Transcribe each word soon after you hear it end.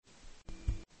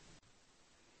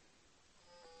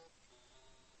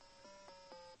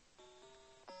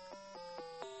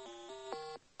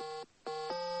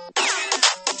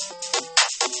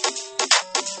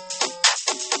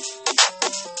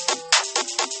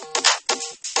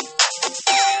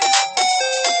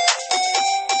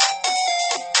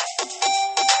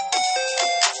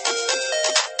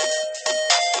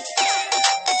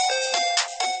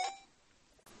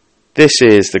This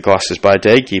is the Glasses by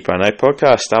Day, Geeky by Night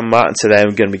podcast. I'm Matt, and today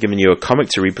I'm going to be giving you a comic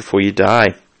to read before you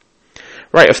die.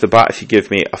 Right off the bat, if you give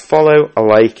me a follow, a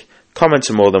like, comments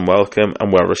are more than welcome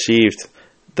and well received.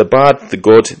 The bad, the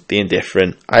good, the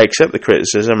indifferent. I accept the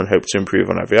criticism and hope to improve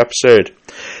on every episode.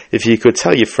 If you could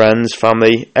tell your friends,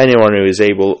 family, anyone who is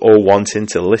able or wanting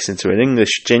to listen to an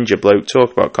English ginger bloke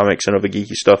talk about comics and other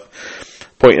geeky stuff,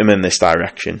 point them in this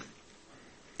direction.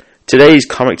 Today's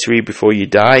comic to read before you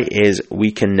die is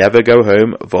We Can Never Go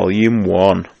Home, Volume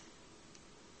 1.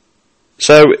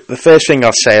 So, the first thing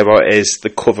I'll say about it is the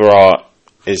cover art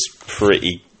is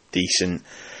pretty decent.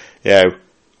 You know,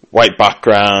 white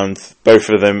background, both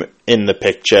of them in the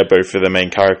picture, both of the main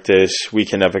characters. We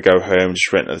Can Never Go Home,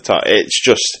 just written at the top. It's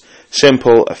just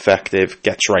simple, effective,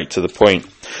 gets right to the point.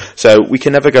 So, We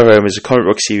Can Never Go Home is a comic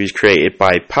book series created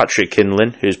by Patrick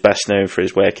Kindlin, who's best known for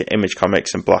his work at Image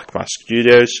Comics and Black Mask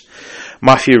Studios.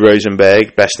 Matthew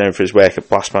Rosenberg, best known for his work at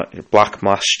Black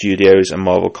Mask Studios and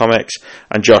Marvel Comics.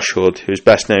 And Josh Hood, who's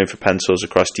best known for pencils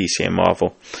across DC and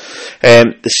Marvel.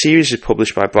 The series is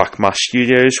published by Black Mask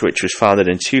Studios, which was founded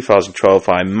in 2012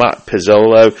 by Matt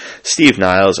Pizzolo, Steve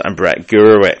Niles, and Brett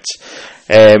Gurewitz.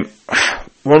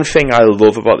 One thing I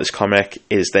love about this comic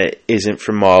is that it isn't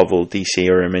from Marvel, DC,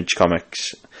 or Image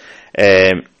Comics.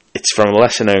 It's from a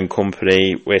lesser-known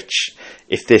company, which,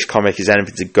 if this comic is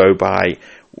anything to go by,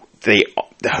 they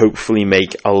hopefully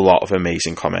make a lot of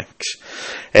amazing comics.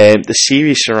 The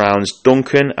series surrounds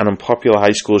Duncan, an unpopular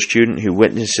high school student who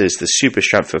witnesses the super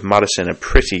strength of Madison, a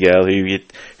pretty girl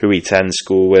who he attends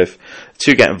school with. The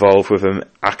two get involved with an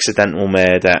accidental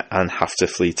murder and have to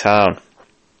flee town.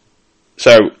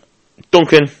 So,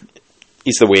 Duncan,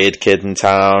 he's the weird kid in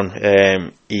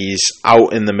town. He's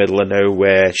out in the middle of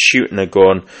nowhere, shooting a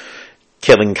gun,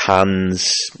 killing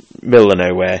cans, middle of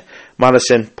nowhere.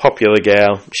 Madison, popular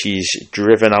girl, she's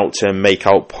driven out to make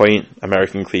out point,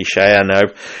 American cliche, I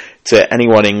know, to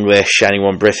anyone English,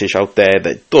 anyone British out there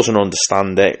that doesn't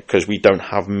understand it, because we don't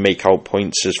have make out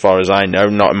points as far as I know,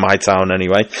 not in my town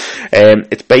anyway.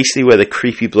 It's basically where the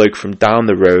creepy bloke from down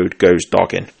the road goes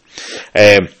dogging.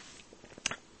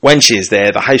 When she's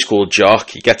there, the high school jock,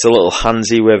 he gets a little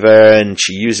handsy with her, and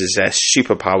she uses her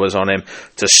superpowers on him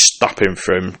to stop him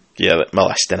from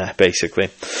molesting her,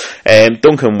 basically.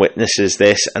 Duncan witnesses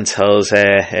this and tells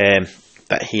her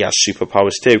that he has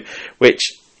superpowers too,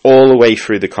 which all the way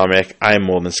through the comic, I am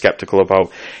more than skeptical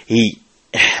about. He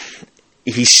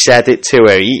said it to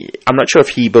her. I'm not sure if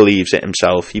he believes it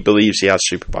himself. He believes he has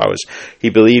superpowers.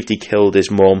 He believed he killed his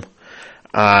mum,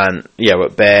 and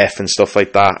at birth and stuff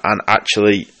like that, and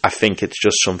actually I think it's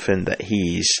just something that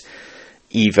he's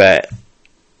either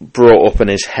brought up in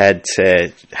his head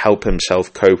to help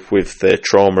himself cope with the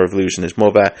trauma of losing his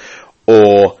mother,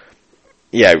 or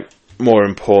more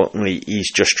importantly,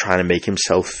 he's just trying to make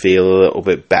himself feel a little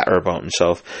bit better about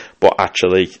himself. But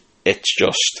actually it's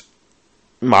just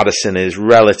Madison is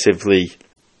relatively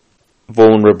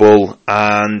vulnerable,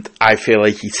 and I feel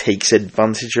like he takes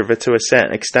advantage of it to a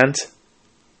certain extent.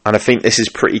 And I think this is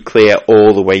pretty clear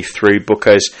all the way through,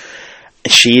 because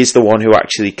she is the one who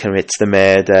actually commits the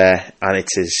murder, and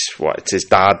it's his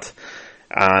dad.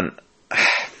 And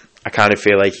I kind of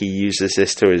feel like he uses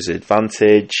this to his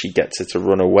advantage. He gets her to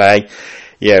run away.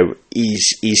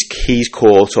 He's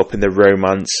caught up in the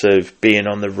romance of being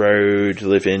on the road,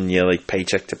 living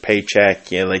paycheck to paycheck,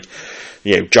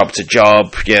 job to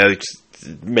job,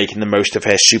 making the most of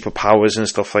her superpowers and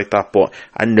stuff like that, but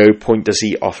at no point does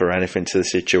he offer anything to the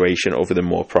situation other than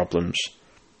more problems.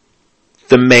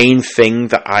 The main thing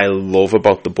that I love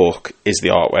about the book is the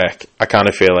artwork. I kind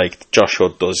of feel like Josh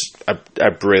Hood does a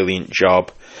brilliant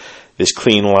job. There's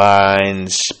clean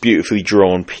lines, beautifully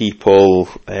drawn people.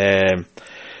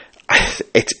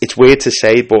 It's weird to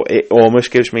say, but it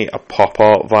almost gives me a pop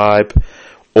art vibe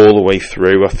all the way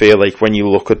through. I feel like when you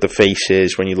look at the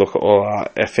faces, when you look at all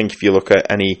that, I think if you look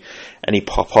at any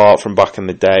pop art from back in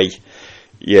the day,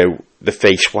 the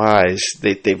face wise,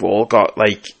 they've all got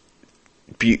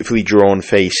beautifully drawn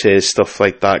faces, stuff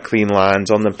like that, clean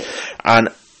lines on them. And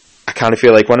I kind of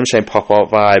feel like when I'm saying pop art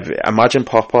vibe, imagine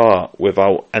pop art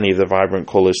without any of the vibrant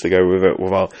colours to go with it,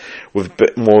 with a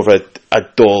bit more of a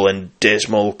dull and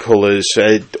dismal colours,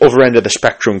 other end of the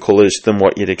spectrum colours than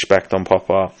what you'd expect on pop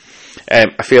art.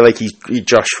 I feel like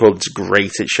Josh Hood's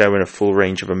great at showing a full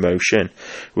range of emotion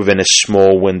within a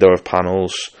small window of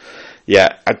panels.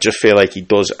 I just feel like he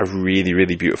does a really,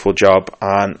 really beautiful job.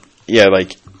 And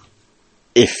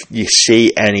if you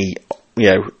see any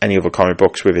other comic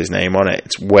books with his name on it,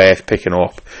 it's worth picking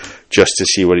up just to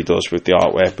see what he does with the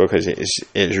artwork, because it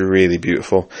is really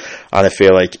beautiful, and I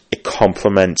feel like it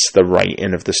complements the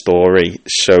writing of the story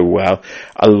so well.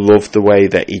 I love the way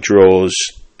that he draws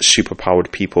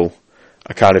superpowered people.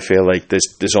 I kind of feel like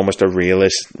there's almost a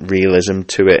realism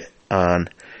to it, and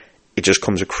it just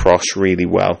comes across really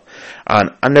well.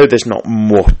 And I know there's not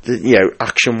much,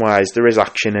 action-wise, there is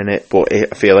action in it, but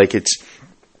I feel like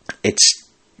it's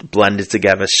blended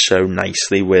together so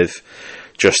nicely with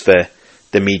just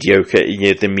the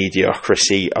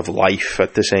mediocrity of life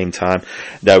at the same time.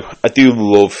 No, I do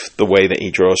love the way that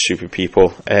he draws super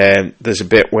people. There's a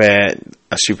bit where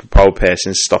a superpowered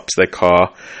person stops their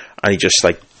car and he just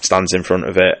stands in front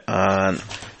of it, and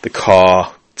the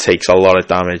car takes a lot of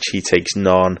damage. He takes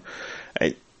none.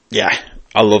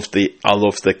 I love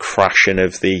the crashing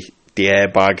of the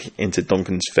airbag into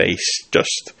Duncan's face.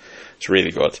 It's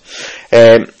really good.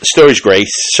 The story's great.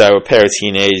 So a pair of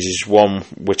teenagers, one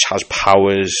which has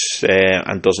powers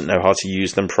and doesn't know how to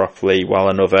use them properly, while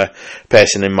another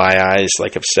person, in my eyes,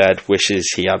 like I've said,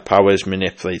 wishes he had powers,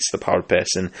 manipulates the powered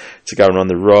person to go on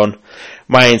the run.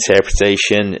 My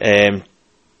interpretation,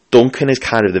 Duncan is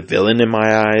kind of the villain in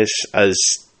my eyes, as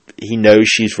he knows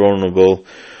she's vulnerable,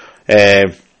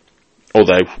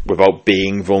 although without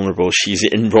being vulnerable, she's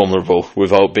invulnerable.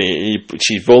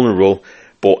 She's vulnerable,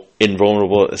 but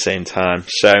invulnerable at the same time.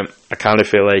 So I kind of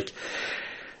feel like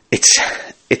it's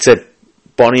a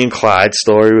Bonnie and Clyde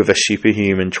story with a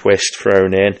superhuman twist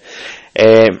thrown in.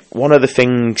 One of the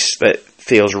things that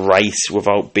feels right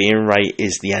without being right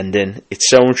is the ending. It's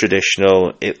so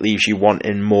untraditional. It leaves you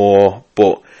wanting more,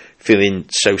 but feeling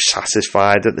so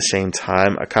satisfied at the same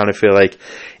time. I kind of feel like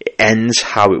it ends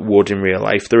how it would in real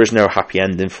life. There is no happy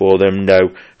ending for them,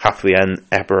 no happily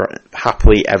ever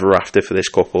after for this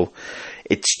couple.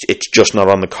 It's just not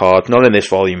on the card, not in this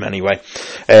volume anyway.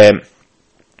 It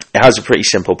has a pretty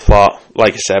simple plot.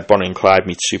 Like I said, Bonnie and Clyde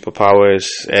meet superpowers.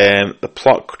 The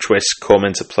plot twists come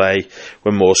into play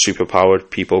when more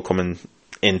superpowered people come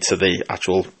into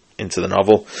the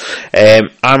novel.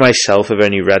 I myself have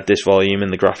only read this volume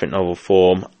in the graphic novel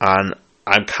form, and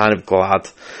I'm kind of glad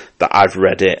that I've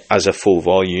read it as a full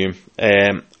volume.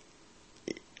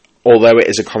 Although it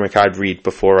is a comic I'd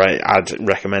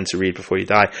recommend to read before you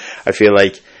die, I feel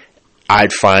like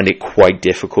I'd find it quite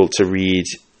difficult to read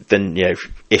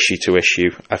issue to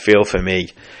issue. I feel for me,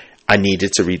 I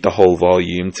needed to read the whole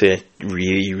volume to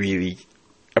really, really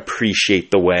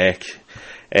appreciate the work.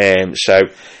 So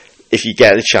if you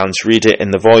get a chance, read it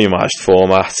in the volumized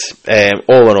format.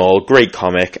 All in all, great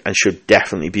comic, and should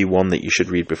definitely be one that you should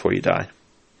read before you die.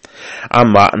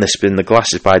 I'm Matt, and this has been the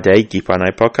Glasses by Day, Geek by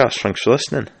Night podcast. Thanks for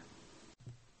listening.